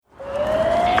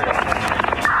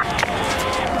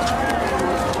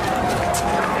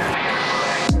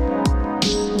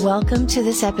Welcome to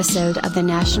this episode of the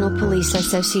National Police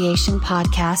Association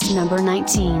podcast number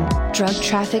 19. Drug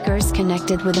traffickers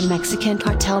connected with a Mexican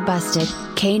cartel busted,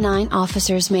 K-9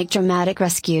 officers make dramatic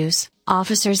rescues,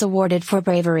 officers awarded for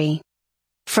bravery.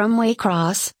 From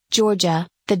Waycross, Georgia,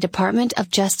 the Department of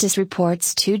Justice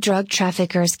reports 2 drug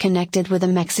traffickers connected with a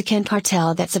Mexican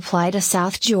cartel that supplied a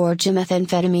South Georgia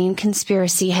methamphetamine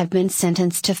conspiracy have been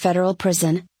sentenced to federal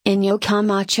prison. Inyo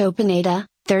Camacho Pineda,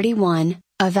 31,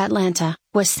 of Atlanta,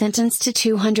 was sentenced to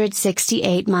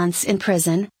 268 months in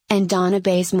prison, and Donna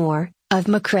Bazemore, of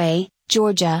McRae,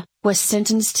 Georgia, was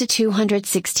sentenced to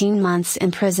 216 months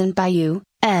in prison by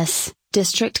U.S.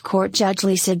 District Court Judge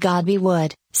Lisa Godbey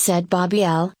Wood, said Bobby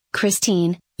L.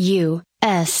 Christine,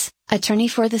 U.S. Attorney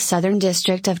for the Southern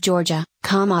District of Georgia.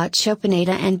 Camacho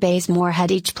Pineda and Bazemore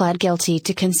had each pled guilty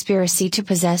to conspiracy to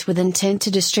possess with intent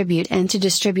to distribute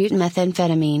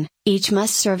methamphetamine. Each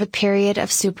must serve a period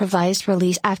of supervised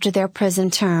release after their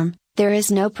prison term. There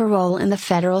is no parole in the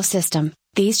federal system.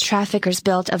 These traffickers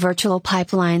built a virtual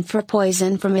pipeline for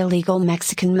poison from illegal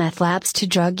Mexican meth labs to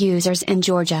drug users in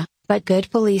Georgia, but good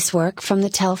police work from the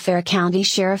Telfair County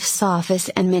Sheriff's Office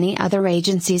and many other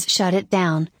agencies shut it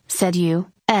down, said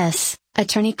U.S.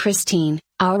 Attorney Christine.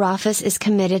 Our office is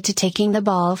committed to taking the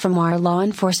ball from our law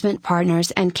enforcement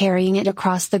partners and carrying it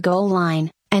across the goal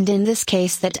line, and in this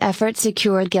case that effort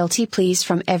secured guilty pleas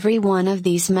from every one of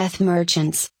these meth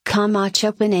merchants.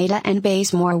 Camacho Pineda and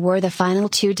Bazemore were the final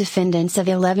 2 defendants of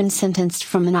 11 sentenced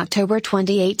from an October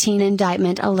 2018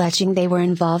 indictment alleging they were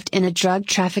involved in a drug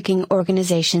trafficking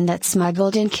organization that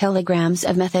smuggled in kilograms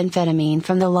of methamphetamine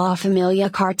from the La Familia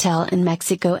cartel in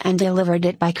Mexico and delivered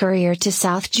it by courier to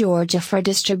South Georgia for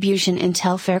distribution in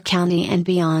Telfair County and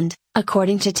beyond.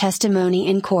 According to testimony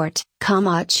in court,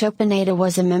 Camacho Pineda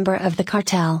was a member of the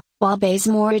cartel, while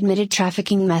Bazemore admitted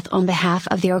trafficking meth on behalf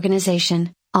of the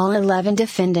organization. All 11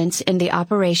 defendants in the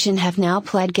operation have now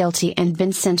pled guilty and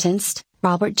been sentenced.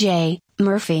 Robert J.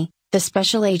 Murphy, the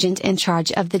special agent in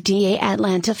charge of the DA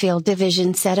Atlanta Field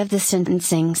Division, said of the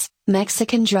sentencings,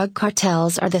 Mexican drug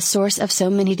cartels are the source of so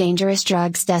many dangerous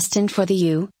drugs destined for the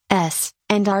U.S.,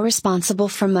 and are responsible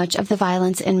for much of the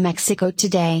violence in Mexico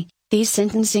today. These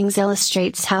sentencings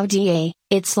illustrates how DA,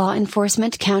 its law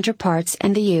enforcement counterparts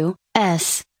and the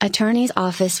U.S. Attorney's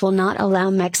Office will not allow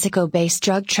Mexico-based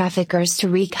drug traffickers to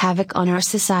wreak havoc on our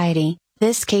society.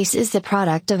 This case is the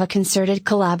product of a concerted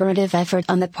collaborative effort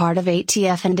on the part of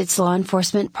ATF and its law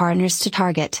enforcement partners to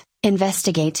target,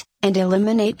 investigate, and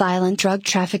eliminate violent drug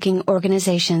trafficking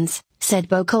organizations, said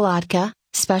Bo Kolotka,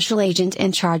 special agent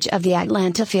in charge of the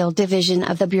Atlanta Field Division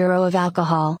of the Bureau of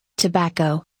Alcohol,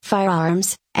 Tobacco,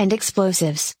 Firearms, and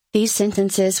Explosives. These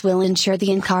sentences will ensure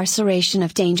the incarceration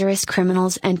of dangerous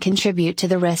criminals and contribute to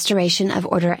the restoration of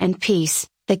order and peace.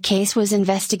 The case was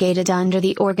investigated under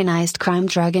the Organized Crime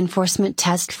Drug Enforcement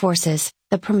Task Forces,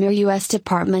 the premier U.S.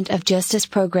 Department of Justice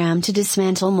program to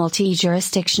dismantle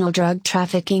multi-jurisdictional drug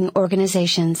trafficking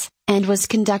organizations, and was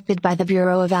conducted by the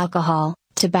Bureau of Alcohol,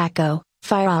 Tobacco,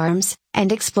 Firearms,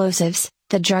 and Explosives,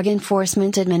 the Drug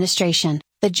Enforcement Administration,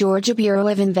 the Georgia Bureau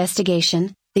of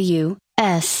Investigation, the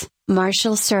U.S.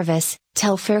 Marshal Service,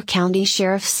 Telfair County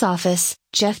Sheriff's Office,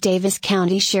 Jeff Davis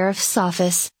County Sheriff's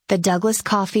Office, the Douglas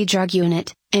Coffee Drug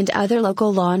Unit, and other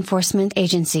local law enforcement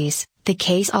agencies. The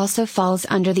case also falls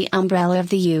under the umbrella of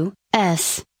the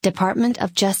U.S. Department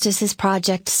of Justice's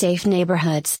Project Safe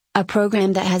Neighborhoods, a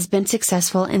program that has been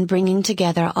successful in bringing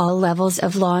together all levels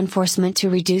of law enforcement to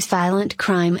reduce violent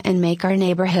crime and make our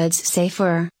neighborhoods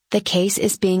safer. The case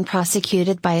is being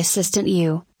prosecuted by Assistant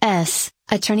U.S.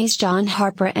 Attorneys John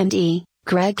Harper and E.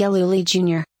 Greg Gillooly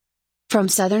Jr. From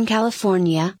Southern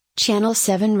California, Channel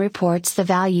 7 reports the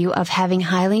value of having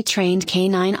highly trained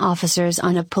K-9 officers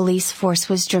on a police force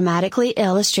was dramatically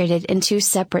illustrated in 2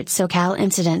 separate SoCal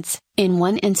incidents. In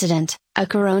one incident, a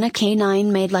Corona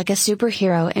K-9 made like a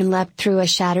superhero and leapt through a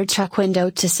shattered truck window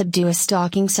to subdue a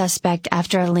stalking suspect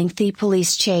after a lengthy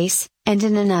police chase, and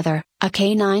in another, a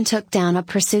K-9 took down a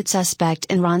pursuit suspect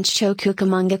in Rancho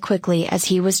Cucamonga quickly as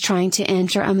he was trying to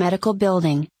enter a medical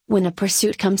building. When a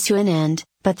pursuit comes to an end,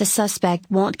 but the suspect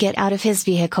won't get out of his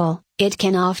vehicle, it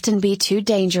can often be too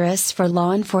dangerous for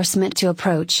law enforcement to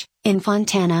approach. In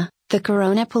Fontana, the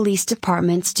Corona Police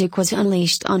Department's Duke was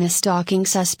unleashed on a stalking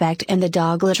suspect and the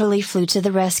dog literally flew to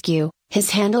the rescue.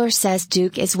 His handler says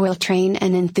Duke is well trained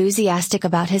and enthusiastic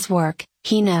about his work.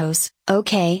 He knows,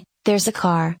 okay, there's a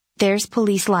car, there's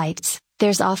police lights,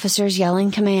 there's officers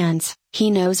yelling commands.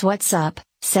 He knows what's up,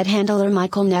 said handler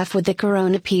Michael Neff with the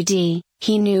Corona PD.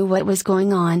 He knew what was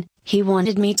going on. He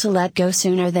wanted me to let go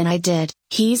sooner than I did.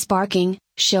 He's barking,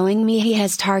 showing me he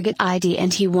has target ID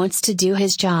and he wants to do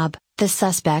his job. The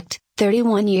suspect,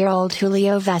 31-year-old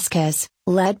Julio Vasquez,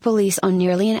 led police on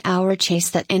nearly an hour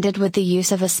chase that ended with the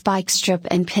use of a spike strip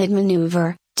and pig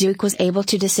maneuver. Duke was able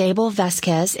to disable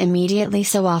Vasquez immediately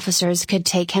so officers could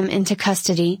take him into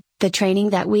custody. The training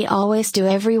that we always do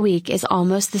every week is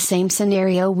almost the same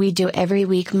scenario we do every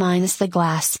week minus the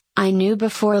glass. I knew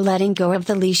before letting go of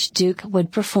the leash Duke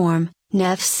would perform,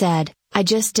 Neff said. I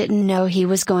just didn't know he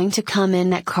was going to come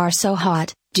in that car so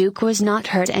hot. Duke was not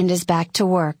hurt and is back to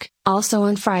work. Also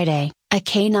on Friday, a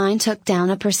K-9 took down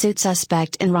a pursuit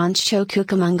suspect in Rancho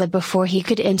Cucamonga before he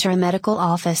could enter a medical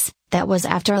office. That was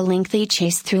after a lengthy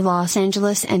chase through Los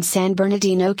Angeles and San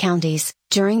Bernardino counties.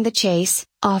 During the chase,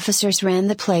 officers ran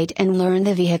the plate and learned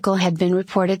the vehicle had been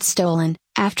reported stolen.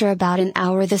 After about an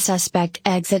hour the suspect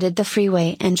exited the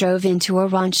freeway and drove into a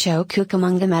Rancho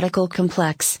Cucamonga medical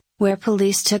complex, where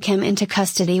police took him into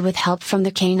custody with help from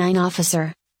the K-9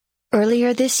 officer.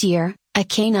 Earlier this year, a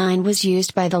K-9 was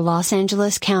used by the Los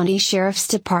Angeles County Sheriff's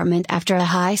Department after a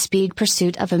high-speed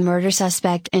pursuit of a murder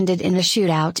suspect ended in a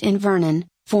shootout in Vernon.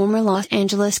 Former Los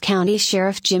Angeles County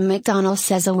Sheriff Jim McDonnell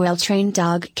says a well-trained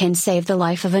dog can save the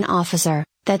life of an officer,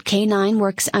 that K-9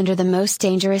 works under the most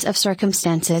dangerous of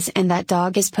circumstances and that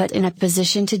dog is put in a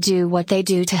position to do what they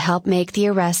do to help make the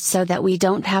arrest so that we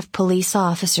don't have police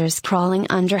officers crawling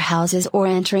under houses or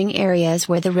entering areas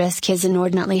where the risk is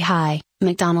inordinately high,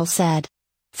 McDonnell said.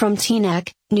 From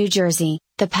Teaneck, New Jersey,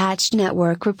 the Patched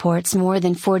Network reports more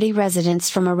than 40 residents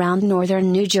from around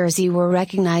northern New Jersey were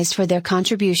recognized for their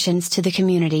contributions to the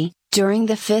community, during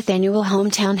the 5th Annual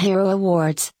Hometown Hero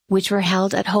Awards, which were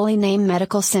held at Holy Name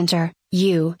Medical Center.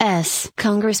 U.S.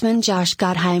 Congressman Josh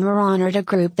Gottheimer honored a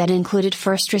group that included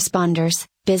first responders,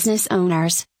 business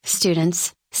owners,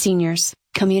 students, seniors,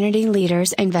 community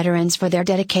leaders and veterans for their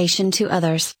dedication to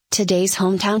others. Today's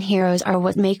hometown heroes are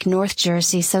what make North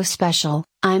Jersey so special.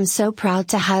 I'm so proud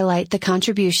to highlight the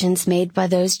contributions made by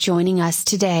those joining us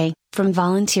today, from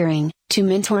volunteering, to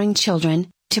mentoring children,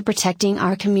 to protecting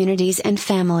our communities and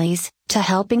families, to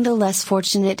helping the less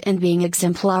fortunate and being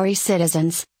exemplary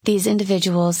citizens. These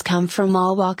individuals come from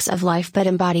all walks of life but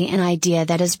embody an idea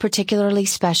that is particularly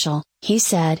special. He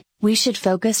said, we should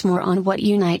focus more on what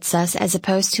unites us as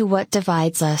opposed to what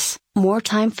divides us, more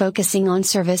time focusing on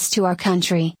service to our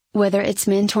country, whether it's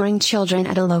mentoring children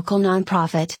at a local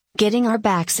nonprofit, getting our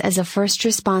backs as a first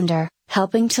responder,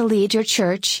 helping to lead your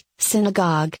church,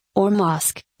 synagogue, or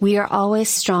mosque. We are always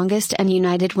strongest and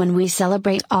united when we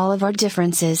celebrate all of our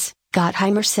differences,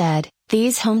 Gottheimer said.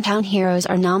 These hometown heroes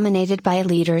are nominated by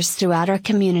leaders throughout our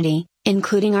community,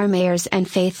 including our mayors and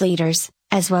faith leaders,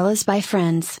 as well as by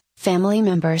friends, family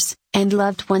members, and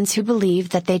loved ones who believe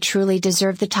that they truly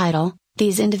deserve the title.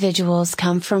 These individuals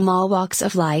come from all walks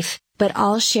of life, but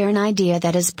all share an idea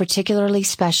that is particularly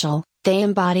special. They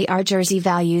embody our Jersey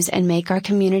values and make our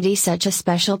community such a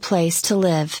special place to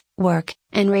live, work,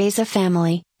 and raise a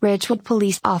family. Ridgewood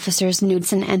police officers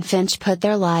Knudsen and Finch put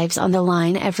their lives on the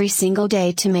line every single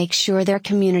day to make sure their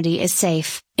community is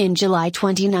safe. In July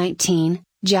 2019,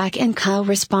 Jack and Kyle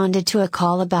responded to a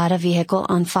call about a vehicle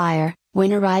on fire.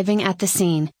 When arriving at the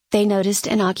scene, they noticed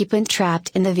an occupant trapped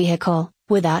in the vehicle.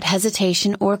 Without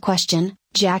hesitation or question,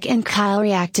 Jack and Kyle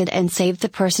reacted and saved the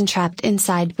person trapped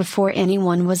inside before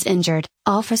anyone was injured.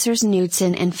 Officers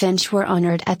Knudsen and Finch were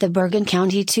honored at the Bergen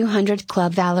County 200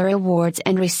 Club Valor Awards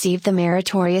and received the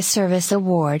Meritorious Service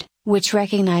Award, which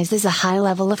recognizes a high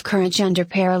level of courage under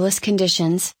perilous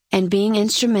conditions, and being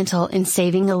instrumental in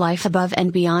saving a life above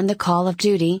and beyond the call of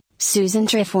duty. Susan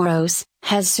Treforos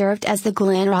has served as the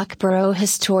Glen Rock Borough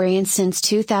Historian since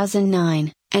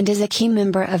 2009, and is a key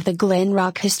member of the Glen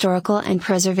Rock Historical and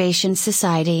Preservation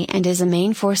Society and is a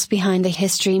main force behind the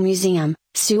History Museum.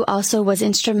 Sue also was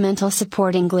instrumental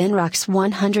supporting Glen Rock's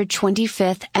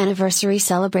 125th anniversary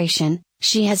celebration.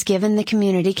 She has given the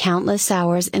community countless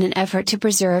hours in an effort to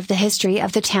preserve the history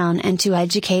of the town and to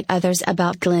educate others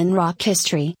about Glen Rock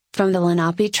history, from the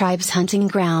Lenape tribe's hunting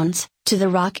grounds, to the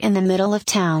rock in the middle of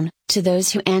town, to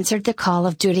those who answered the call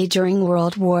of duty during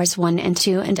World Wars I and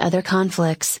II and other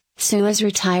conflicts. Sue is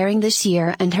retiring this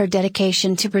year and her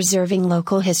dedication to preserving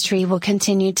local history will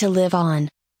continue to live on.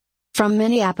 From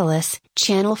Minneapolis,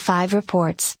 Channel 5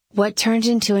 reports, what turned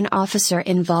into an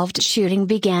officer-involved shooting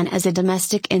began as a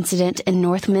domestic incident in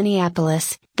North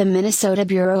Minneapolis. The Minnesota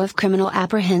Bureau of Criminal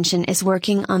Apprehension is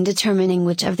working on determining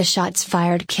which of the shots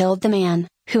fired killed the man,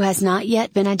 who has not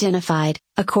yet been identified.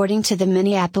 According to the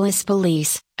Minneapolis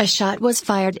police, a shot was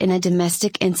fired in a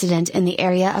domestic incident in the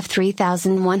area of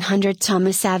 3100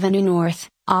 Thomas Avenue North.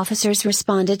 Officers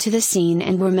responded to the scene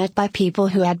and were met by people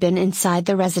who had been inside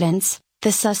the residence.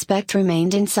 The suspect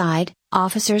remained inside.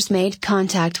 Officers made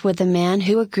contact with the man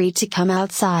who agreed to come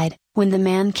outside. When the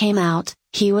man came out,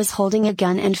 He was holding a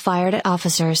gun and fired at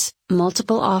officers.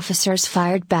 Multiple officers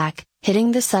fired back,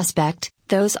 hitting the suspect.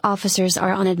 Those officers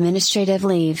are on administrative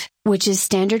leave, which is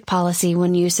standard policy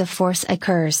when use of force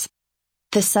occurs.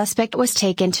 The suspect was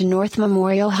taken to North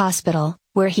Memorial Hospital,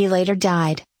 where he later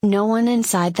died. No one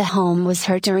inside the home was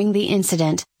hurt during the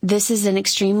incident. This is an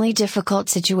extremely difficult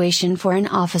situation for an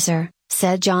officer,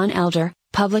 said John Elder,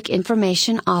 Public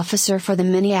Information Officer for the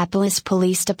Minneapolis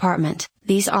Police Department.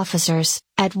 These officers,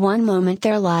 at one moment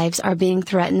their lives are being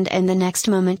threatened and the next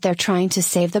moment they're trying to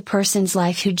save the person's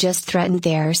life who just threatened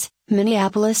theirs.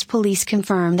 Minneapolis police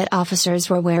confirmed that officers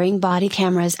were wearing body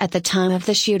cameras at the time of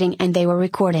the shooting and they were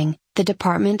recording. The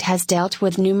department has dealt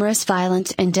with numerous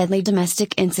violent and deadly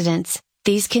domestic incidents.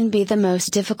 These can be the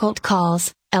most difficult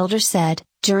calls, Elder said.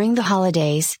 During the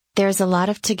holidays, there's a lot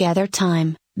of together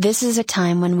time. This is a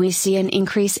time when we see an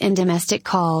increase in domestic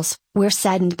calls. We're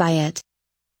saddened by it.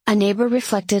 A neighbor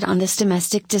reflected on this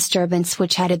domestic disturbance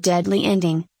which had a deadly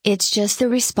ending. It's just the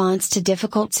response to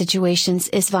difficult situations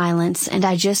is violence, and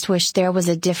I just wish there was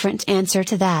a different answer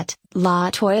to that,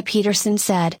 LaToya Peterson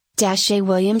said. Dashae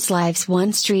Williams lives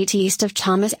one street east of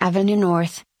Thomas Avenue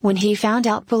North. When he found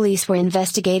out police were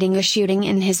investigating a shooting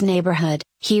in his neighborhood,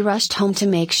 he rushed home to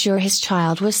make sure his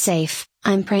child was safe.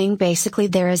 I'm praying basically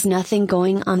there is nothing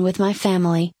going on with my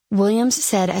family, Williams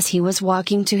said as he was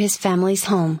walking to his family's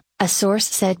home. A source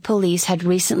said police had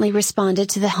recently responded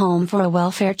to the home for a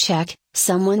welfare check.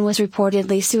 Someone was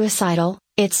reportedly suicidal.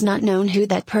 It's not known who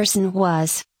that person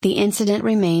was. The incident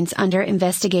remains under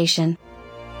investigation.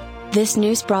 This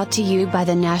news brought to you by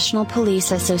the National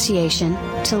Police Association.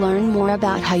 To learn more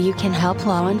about how you can help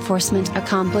law enforcement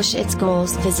accomplish its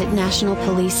goals, visit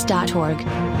nationalpolice.org.